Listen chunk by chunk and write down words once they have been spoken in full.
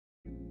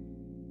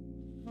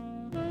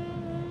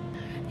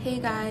Hey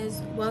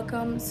guys,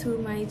 welcome to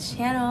my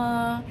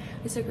channel.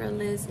 It's your girl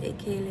Liz,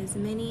 aka Liz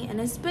Mini,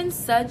 and it's been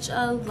such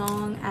a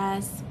long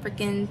ass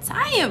freaking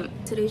time.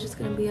 Today's just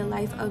gonna be a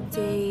life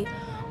update,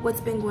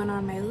 what's been going on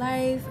in my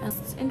life.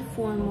 First and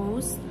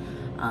foremost,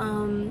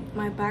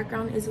 my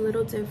background is a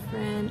little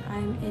different.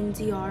 I'm in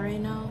DR right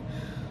now,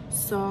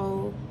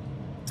 so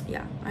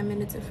yeah, I'm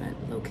in a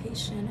different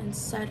location and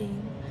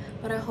setting,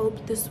 but I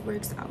hope this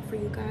works out for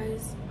you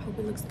guys. Hope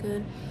it looks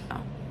good.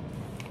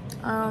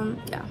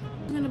 Yeah,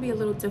 it's gonna be a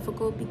little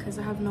difficult because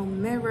I have no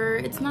mirror.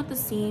 It's not the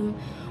same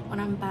when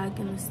I'm back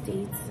in the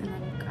States and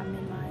I'm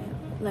in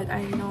my, like,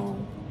 I know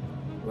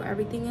where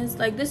everything is.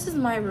 Like, this is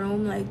my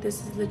room, like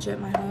this is legit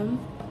my home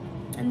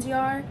in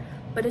DR,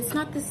 but it's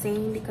not the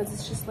same because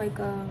it's just like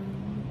I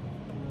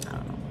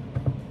don't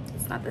know,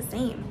 it's not the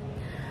same.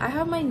 I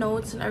have my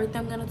notes and everything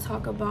I'm gonna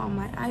talk about on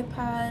my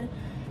iPad.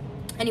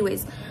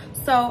 Anyways,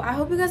 so I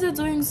hope you guys are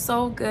doing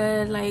so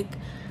good. Like,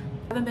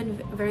 I haven't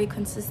been very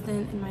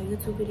consistent in my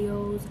YouTube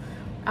videos.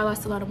 I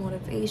lost a lot of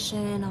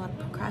motivation, a lot of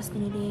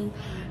procrastinating,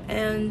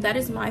 and that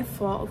is my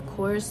fault, of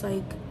course.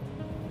 Like,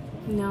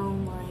 you know,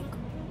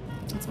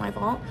 like, it's my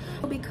fault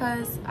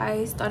because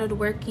I started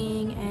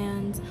working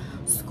and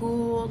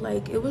school.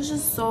 Like, it was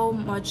just so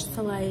much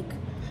to like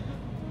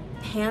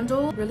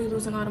handle. Really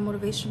losing a lot of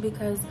motivation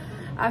because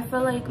I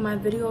feel like my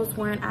videos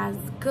weren't as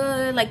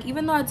good. Like,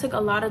 even though I took a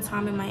lot of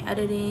time in my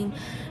editing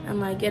and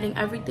like getting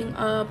everything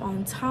up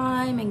on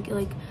time and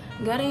like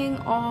getting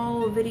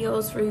all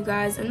videos for you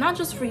guys, and not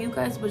just for you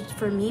guys but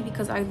for me,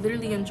 because I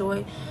literally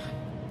enjoy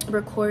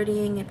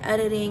recording and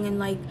editing and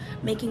like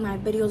making my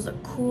videos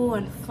look cool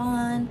and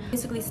fun.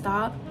 Basically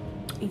stop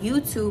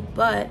YouTube,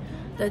 but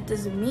that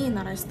doesn't mean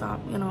that I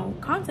stopped, you know,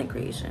 content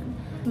creation.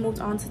 Moved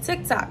on to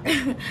TikTok.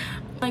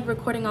 Like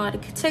recording a lot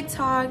of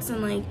TikToks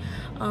and like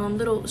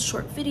little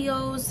short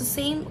videos, the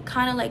same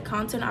kind of like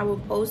content I will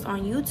post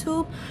on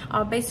YouTube,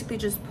 I'll basically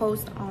just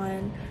post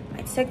on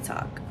my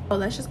TikTok. So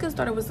let's just get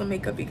started with some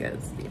makeup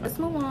because let's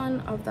move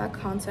on of that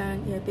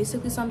content. Yeah, it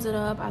basically sums it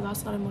up. I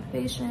lost a lot of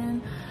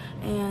motivation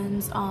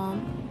and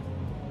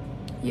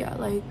yeah,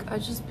 like I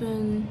just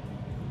been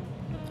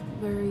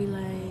very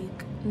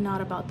like not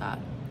about that.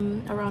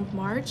 Around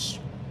March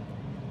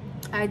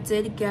I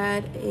did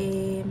get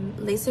a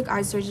LASIK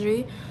eye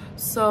surgery,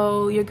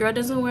 so your girl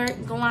doesn't wear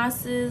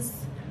glasses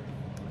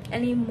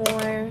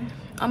anymore.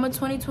 I'm a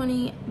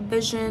 2020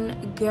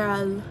 vision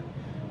girl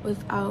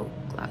without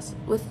glasses.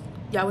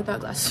 Without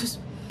glasses.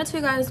 I'll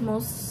tell you guys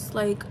most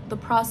like the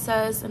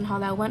process and how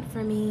that went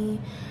for me,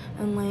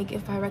 and like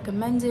if I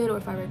recommend it or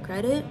if I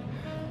regret it.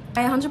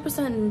 I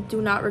 100%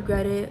 do not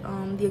regret it.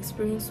 The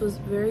experience was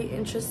very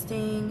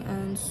interesting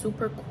and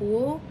super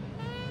cool.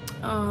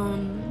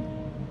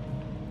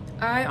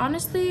 I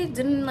honestly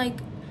didn't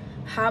like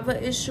have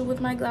an issue with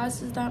my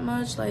glasses that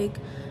much. Like,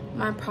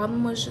 my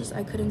problem was just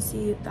I couldn't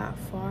see that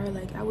far.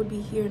 Like, I would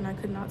be here and I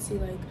could not see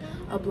like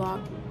a block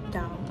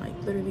down. Like,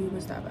 literally it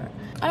was that bad.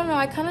 I don't know,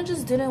 I kind of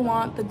just didn't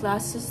want the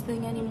glasses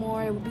thing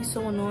anymore. It would be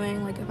so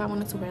annoying, like if I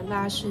wanted to wear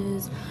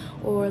lashes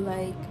or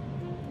like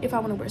if I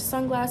want to wear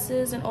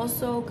sunglasses. And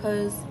also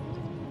because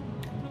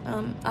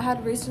I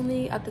had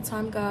recently at the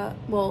time got,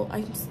 well,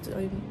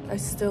 I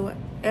still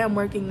am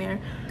working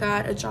there,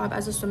 got a job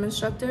as a swim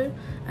instructor,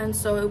 and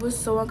so it was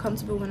so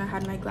uncomfortable when I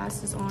had my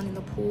glasses on in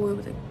the pool. It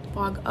would like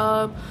fog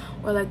up,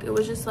 or like it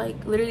was just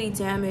like literally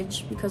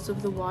damaged because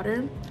of the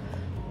water.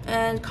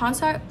 And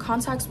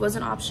contacts was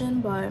an option,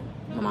 but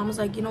my mom was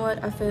like, you know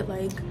what, I feel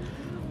like,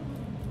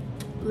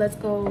 let's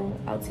go,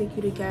 I'll take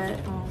you to get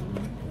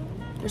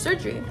your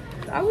surgery.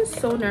 I was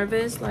so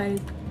nervous,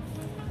 like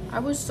I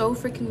was so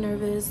freaking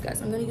nervous.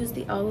 Guys, I'm gonna use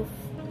the e.l.f.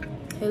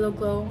 Halo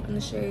Glow in the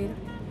shade,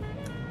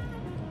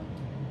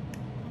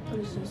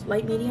 what is this,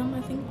 light medium, I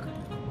think.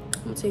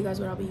 I'm gonna tell you guys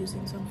what I'll be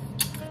using. So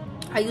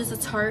I used a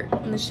Tarte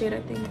in the shade,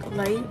 I think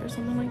light or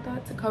something like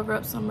that, to cover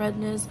up some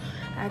redness,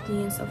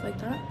 acne and stuff like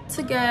that.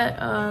 To get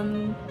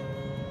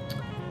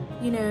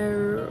you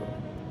know,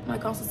 my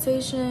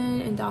consultation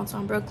in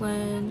downtown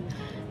Brooklyn,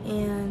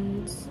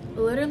 and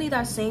literally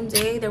that same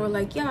day they were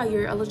like, yeah,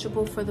 you're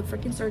eligible for the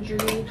freaking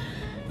surgery,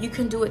 you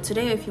can do it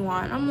today if you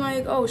want. I'm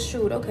like, oh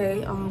shoot,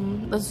 okay,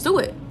 let's do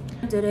it.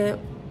 I did it,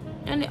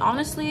 and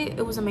honestly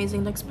it was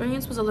amazing. The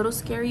experience was a little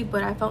scary,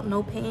 but I felt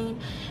no pain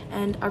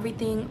and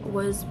everything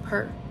was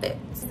perfect.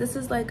 This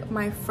is like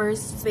my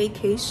first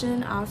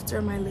vacation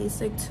after my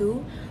LASIK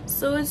too,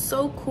 so it's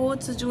so cool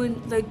to do,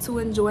 like, to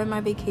enjoy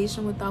my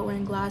vacation without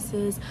wearing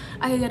glasses.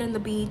 I could get in the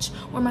beach,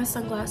 wear my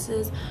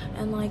sunglasses,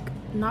 and like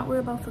not worry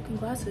about freaking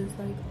glasses,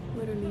 like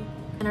literally.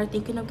 And are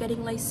thinking of getting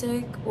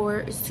LASIK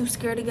or is too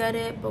scared to get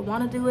it but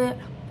want to do it,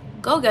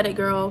 go get it,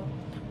 girl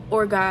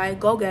or guy,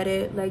 go get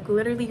it. Like,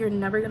 literally you're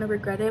never gonna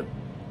regret it.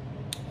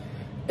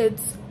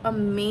 It's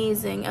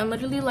amazing. And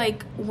literally,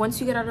 like, once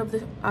you get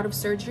out of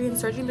surgery, and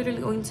surgery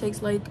literally only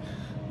takes like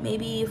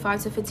maybe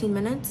 5 to 15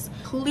 minutes,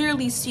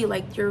 clearly see,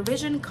 like, your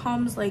vision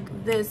comes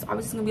like this.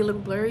 Obviously it's gonna be a little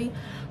blurry,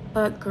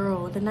 but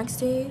girl, the next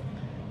day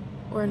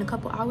or in a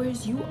couple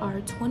hours you are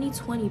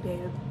 20/20,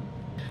 babe.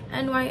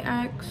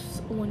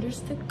 NYX Wonder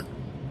Stick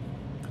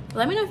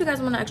Let me know if you guys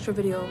want an extra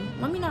video.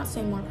 Let me not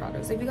say more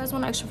products. If you guys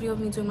want an extra video of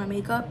me doing my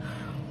makeup,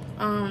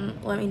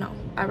 let me know.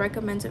 I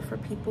recommend it for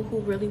people who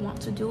really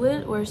want to do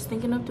it or is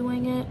thinking of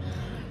doing it.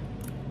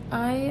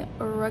 I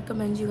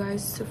recommend you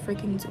guys to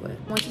freaking do it.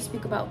 I want to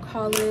speak about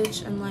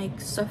college and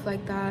like stuff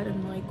like that,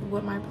 and like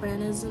what my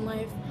plan is in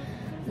life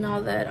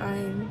now that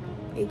I'm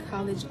a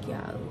college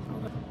gal.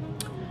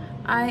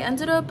 I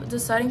ended up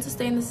deciding to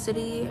stay in the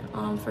city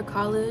for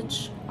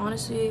college.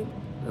 Honestly,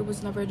 it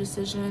was never a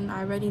decision.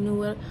 I already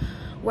knew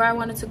where I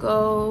wanted to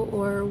go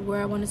or where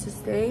I wanted to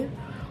stay.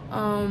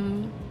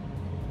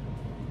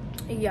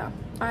 Yeah,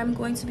 I'm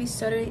going to be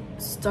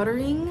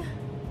stuttering.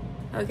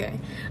 Okay,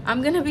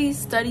 I'm gonna be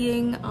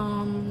studying.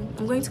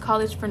 I'm going to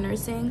college for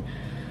nursing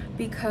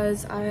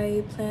because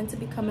I plan to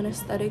become an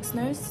aesthetics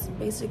nurse.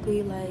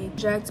 Basically, like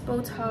inject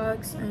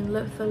Botox and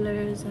lip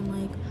fillers and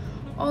like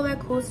all that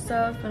cool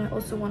stuff. And I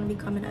also want to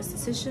become an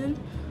esthetician.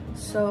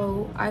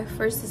 So I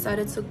first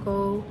decided to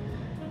go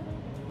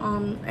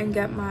and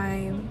get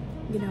my,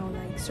 you know,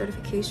 like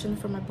certification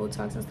for my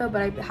Botox and stuff.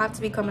 But I have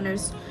to become a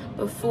nurse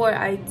before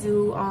I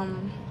do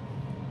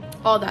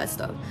all that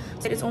stuff.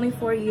 It's only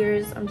 4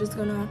 years. I'm just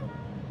gonna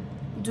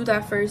do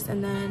that first,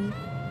 and then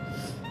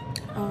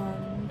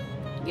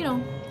you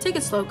know, take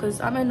it slow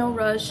because I'm in no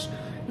rush.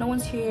 No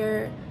one's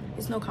here.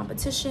 It's no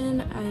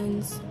competition,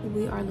 and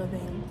we are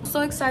living. I'm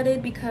so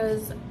excited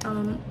because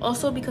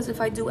also because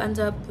if I do end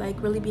up like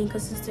really being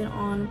consistent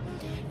on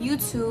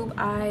YouTube,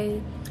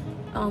 I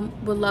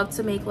would love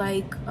to make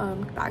like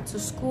back to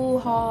school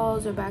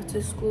hauls or back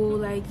to school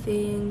like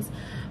things.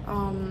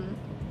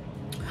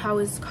 How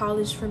is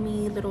college for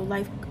me, little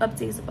life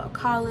updates about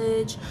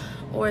college,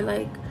 or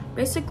like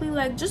basically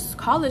like just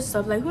college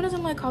stuff. Like who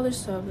doesn't like college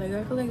stuff? Like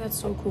I feel like that's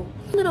so cool.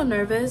 I'm a little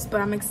nervous, but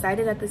I'm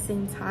excited at the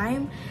same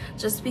time,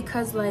 just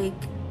because like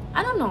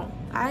I don't know,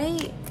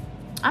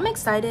 I'm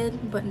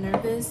excited but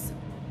nervous.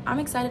 I'm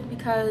excited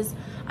because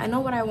I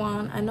know what I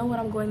want. I know what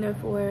I'm going there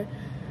for.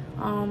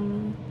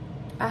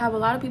 I have a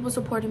lot of people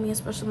supporting me,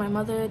 especially my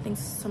mother.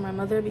 Thanks to my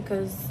mother,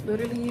 because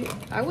literally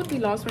I would be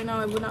lost right now.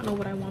 I would not know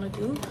what I want to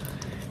do.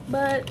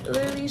 But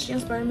literally she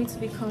inspired me to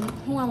become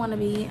who I want to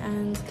be,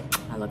 and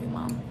I love you,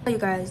 Mom. You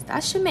guys,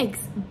 that shit makes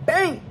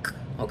bank,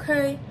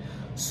 okay?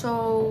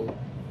 So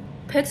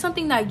pick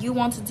something that you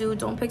want to do.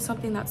 Don't pick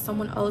something that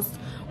someone else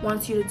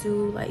wants you to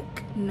do.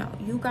 Like, no,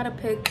 you gotta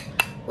pick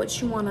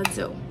what you want to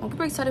do. I'm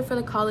super excited for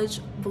the college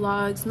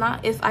vlogs.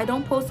 Not if I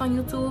don't post on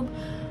YouTube,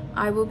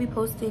 I will be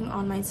posting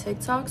on my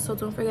TikTok, so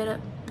don't forget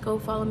to go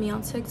follow me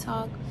on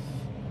TikTok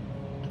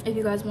if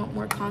you guys want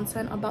more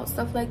content about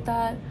stuff like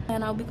that.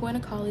 And I'll be going to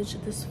college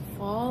this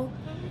fall,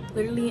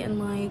 literally in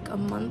like a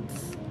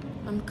month.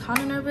 I'm kind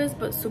of nervous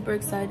but super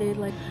excited.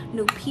 Like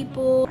new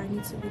people, I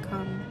need to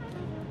become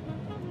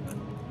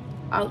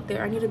out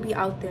there. I need to be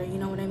out there, you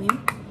know what I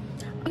mean?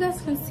 You guys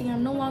can see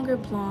I'm no longer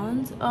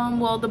blonde.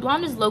 Well, the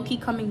blonde is low-key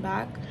coming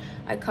back.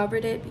 I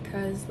covered it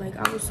because like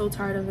I was so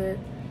tired of it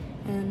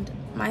and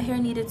my hair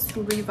needed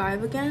to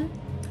revive again.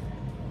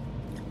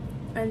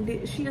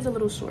 And she is a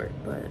little short,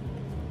 but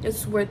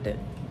it's worth it.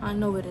 I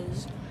know it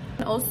is.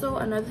 And also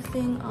another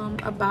thing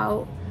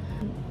about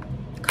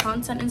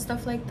content and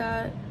stuff like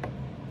that,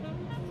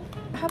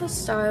 I have a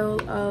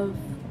style of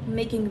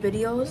making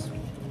videos,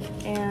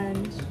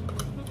 and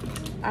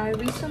I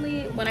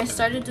recently, when I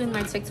started doing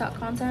my TikTok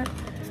content,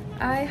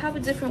 I have a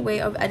different way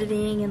of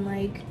editing and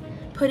like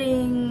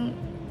putting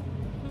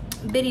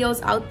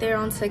videos out there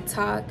on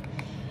TikTok.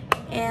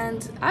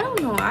 And I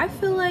don't know, I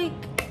feel like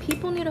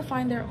people need to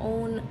find their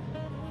own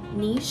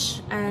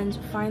niche and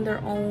find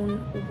their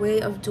own way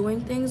of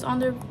doing things on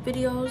their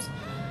videos,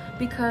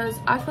 because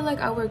I feel like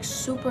I work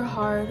super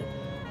hard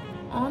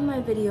on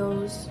my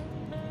videos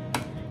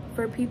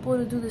for people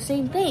to do the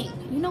same thing,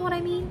 you know what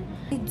I mean?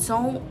 I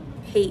don't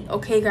hate,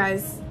 okay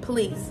guys,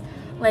 please.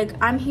 Like,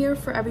 I'm here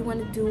for everyone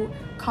to do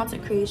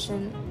content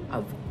creation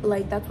of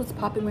like, that's what's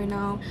popping right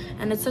now,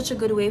 and it's such a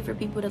good way for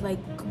people to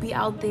like be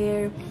out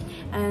there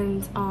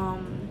and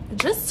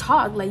just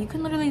talk. Like, you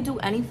can literally do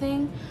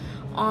anything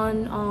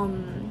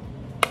on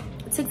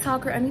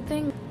TikTok or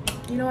anything,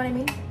 you know what I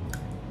mean?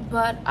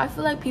 But I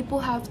feel like people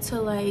have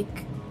to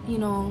like, you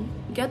know,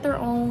 get their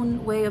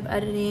own way of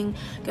editing,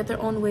 get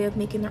their own way of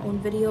making their own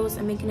videos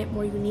and making it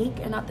more unique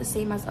and not the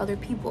same as other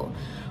people.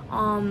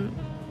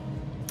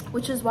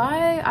 Which is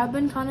why I've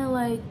been kind of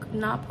like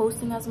not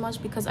posting as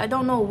much, because I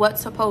don't know what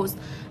to post.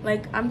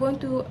 Like, I'm going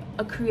through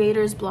a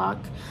creator's block,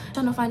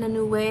 trying to find a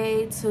new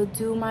way to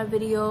do my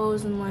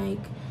videos and like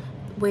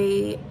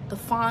the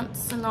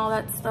fonts and all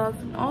that stuff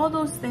and all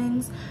those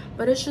things.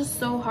 But it's just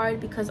so hard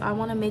because I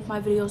want to make my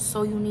videos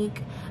so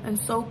unique and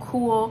so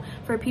cool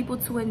for people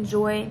to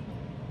enjoy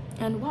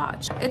and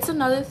watch. It's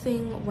another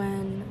thing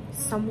when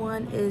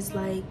someone is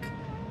like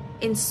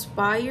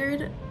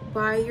inspired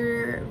by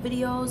your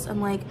videos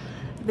and like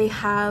it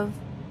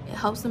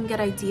helps them get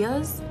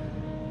ideas,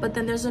 but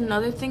then there's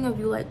another thing of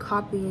you like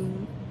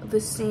copying the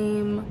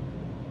same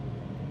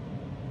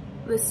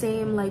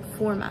like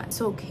format. It's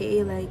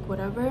okay, like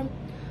whatever,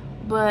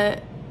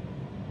 but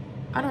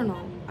I don't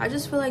know, I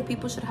just feel like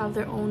people should have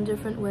their own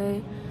different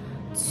way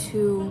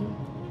to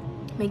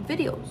make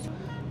videos.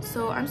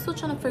 So I'm still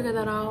trying to figure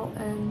that out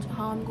and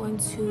how I'm going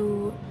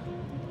to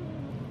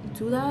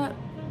do that.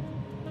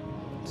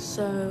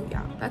 So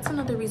yeah, that's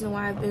another reason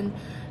why I've been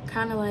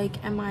kind of like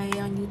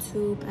MIA on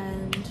YouTube.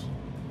 And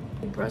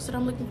the brush that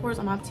I'm looking for is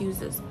I'm gonna have to use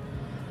this.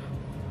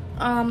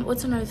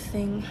 What's another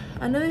thing?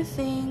 Another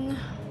thing,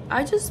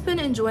 I just been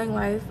enjoying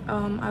life.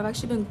 I've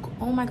actually been,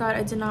 oh my god,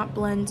 I did not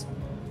blend.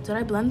 Did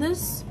I blend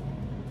this?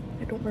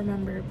 I don't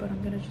remember, but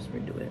I'm gonna just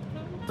redo it.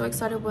 So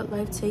excited what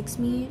life takes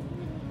me,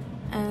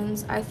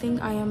 and I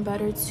think I am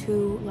better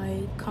to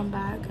like come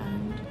back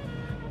and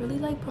really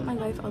like put my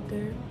life out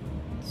there.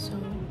 So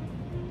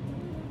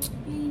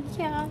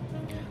yeah,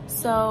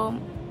 so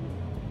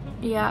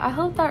yeah, I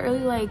hope that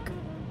really like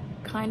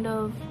kind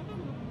of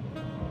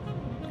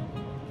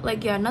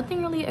like, yeah,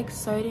 nothing really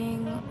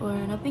exciting or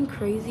nothing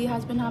crazy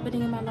has been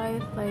happening in my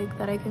life like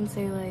that I can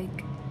say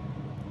like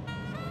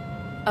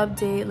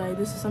update like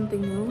this is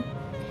something new.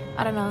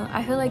 I don't know,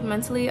 I feel like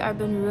mentally I've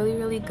been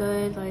really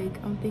good. Like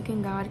I'm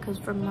thanking God, because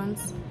for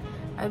months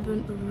I've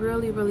been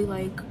really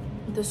like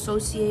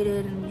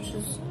dissociated and it's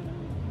just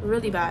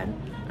really bad.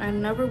 I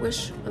never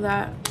wish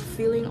that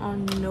feeling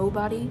on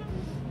nobody,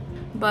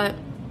 but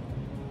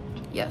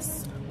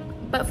yes.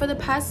 But for the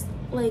past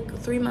like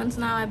 3 months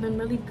now, I've been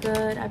really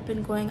good. I've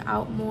been going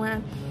out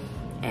more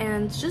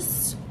and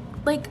just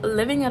like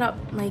living it up.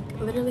 Like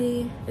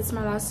literally, it's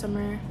my last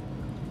summer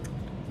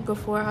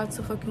before I have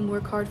to fucking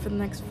work hard for the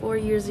next 4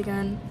 years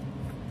again.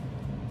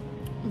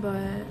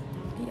 But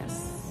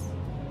yes.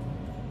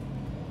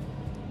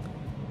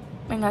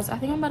 And guys, I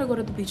think I'm about to go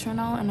to the beach right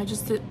now, and I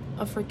just did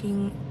a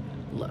freaking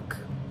look,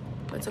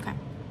 but it's okay.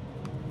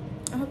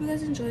 I hope you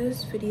guys enjoy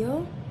this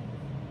video.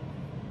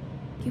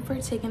 Thank you for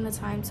taking the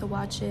time to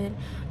watch it.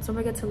 Don't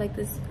forget to like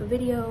this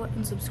video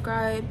and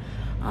subscribe.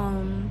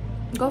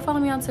 Go follow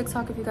me on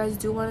TikTok if you guys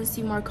do want to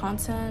see more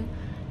content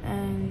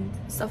and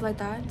stuff like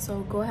that.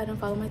 So go ahead and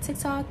follow my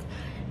TikTok,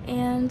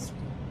 and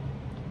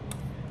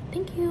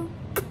thank you.